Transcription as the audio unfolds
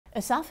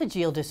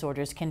Esophageal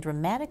disorders can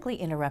dramatically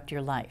interrupt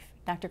your life.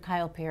 Dr.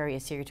 Kyle Perry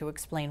is here to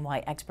explain why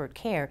expert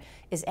care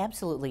is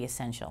absolutely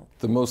essential.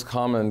 The most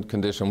common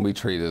condition we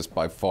treat is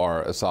by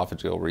far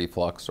esophageal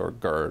reflux, or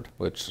GERD,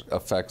 which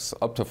affects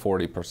up to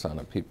 40%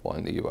 of people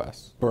in the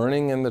U.S.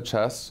 Burning in the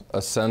chest,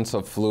 a sense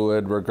of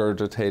fluid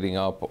regurgitating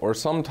up, or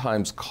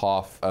sometimes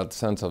cough, a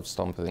sense of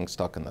something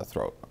stuck in the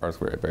throat are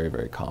very,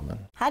 very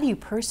common. How do you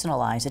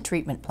personalize a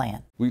treatment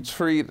plan? We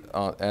treat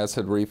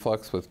acid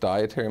reflux with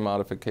dietary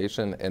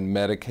modification and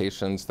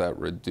medications that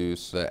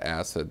reduce the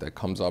acid that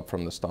comes up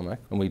from the stomach.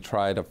 And we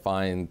try to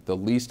find the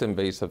least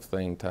invasive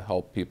thing to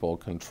help people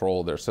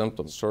control their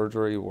symptoms.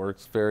 Surgery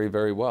works very,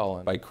 very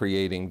well by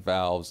creating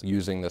valves,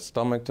 using the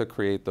stomach to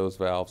create those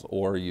valves,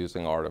 or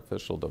using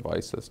artificial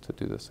devices to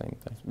do the same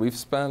thing. We've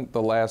spent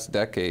the last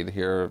decade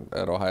here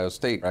at Ohio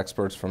State,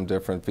 experts from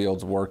different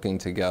fields working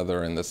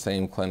together in the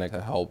same clinic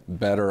to help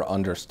better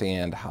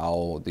understand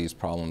how these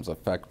problems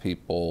affect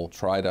people,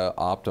 try to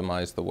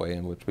optimize the way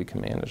in which we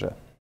can manage it.